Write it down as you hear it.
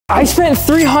I spent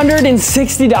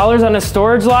 $360 on a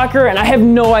storage locker and I have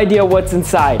no idea what's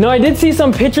inside. Now I did see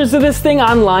some pictures of this thing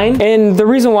online, and the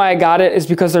reason why I got it is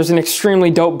because there's an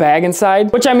extremely dope bag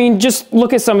inside, which I mean, just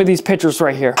look at some of these pictures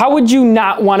right here. How would you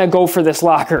not want to go for this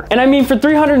locker? And I mean, for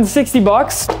 360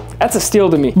 bucks, that's a steal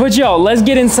to me. But yo, let's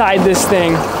get inside this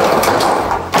thing.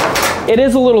 It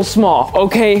is a little small,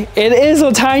 okay? It is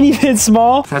a tiny bit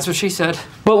small. That's what she said.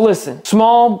 But listen,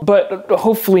 small, but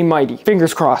hopefully mighty.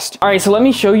 Fingers crossed. All right, so let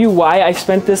me show you why I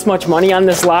spent this much money on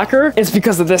this locker. It's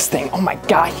because of this thing. Oh my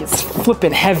gosh, it's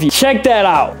flipping heavy. Check that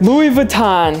out. Louis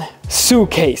Vuitton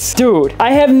suitcase. Dude,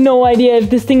 I have no idea if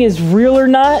this thing is real or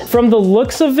not. From the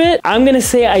looks of it, I'm gonna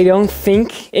say I don't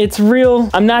think it's real.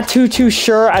 I'm not too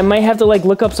sure. I might have to like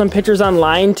look up some pictures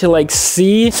online to like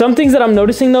see. Some things that I'm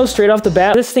noticing though, straight off the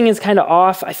bat, this thing is kind of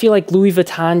off. I feel like Louis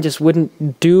Vuitton just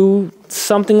wouldn't do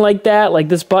something like that, like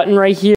this button right here.